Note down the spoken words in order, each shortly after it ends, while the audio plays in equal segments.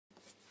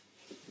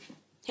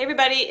Hey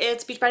everybody,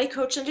 it's Beachbody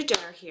Coach Linda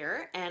Jenner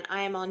here, and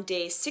I am on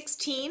day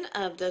 16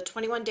 of the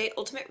 21-day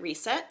Ultimate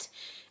Reset,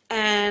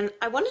 and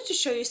I wanted to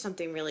show you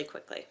something really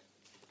quickly.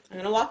 I'm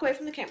going to walk away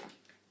from the camera.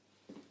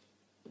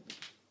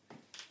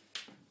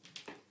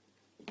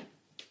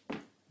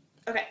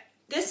 Okay,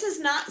 this is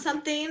not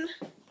something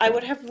I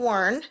would have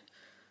worn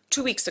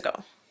 2 weeks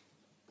ago.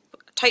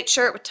 A tight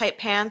shirt with tight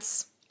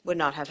pants would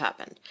not have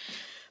happened,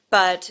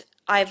 but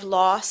I've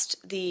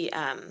lost the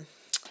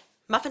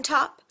muffin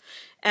top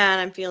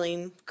and I'm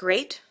feeling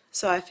great,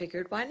 so I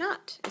figured why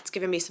not. It's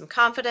given me some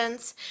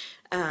confidence,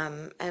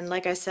 and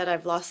like I said,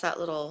 I've lost that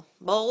little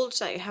bulge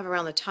that you have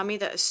around the tummy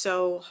that is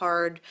so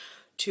hard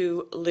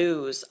to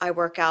lose. I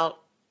work out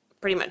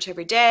pretty much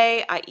every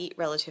day, I eat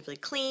relatively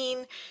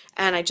clean,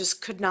 and I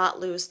just could not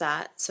lose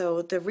that.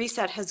 So the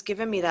reset has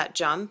given me that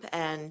jump,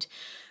 and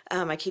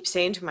I keep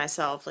saying to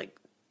myself, like,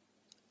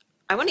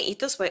 I want to eat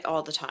this way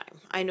all the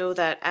time. I know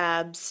that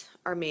abs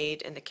are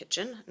made in the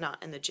kitchen,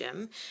 not in the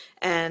gym,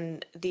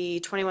 and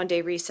the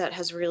 21-day reset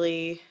has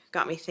really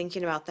got me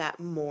thinking about that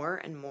more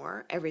and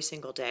more every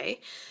single day.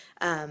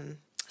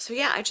 So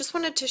yeah, I just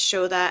wanted to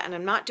show that, and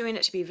I'm not doing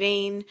it to be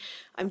vain.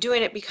 I'm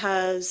doing it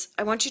because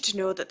I want you to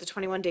know that the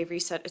 21-day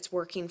reset, it's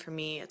working for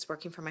me, it's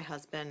working for my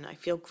husband. I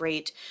feel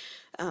great.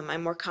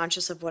 I'm more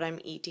conscious of what I'm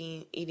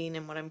eating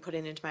and what I'm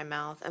putting into my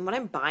mouth and what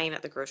I'm buying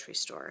at the grocery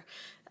store.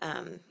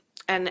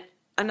 And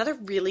another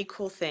really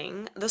cool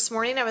thing, this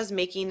morning I was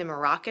making a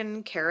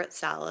Moroccan carrot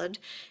salad,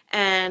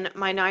 and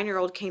my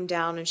 9-year-old came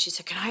down and she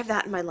said, "Can I have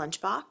that in my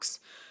lunchbox?"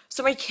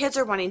 So my kids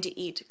are wanting to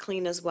eat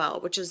clean as well,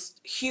 which is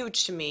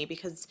huge to me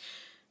because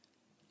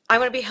I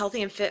want to be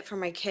healthy and fit for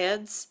my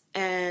kids,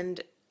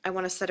 and I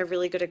want to set a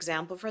really good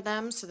example for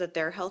them so that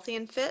they're healthy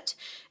and fit,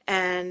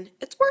 and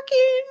it's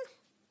working.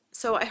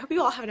 So I hope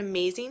you all have an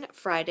amazing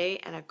Friday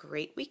and a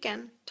great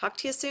weekend. Talk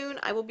to you soon.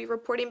 I will be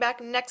reporting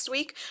back next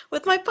week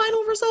with my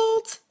final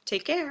results.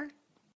 Take care.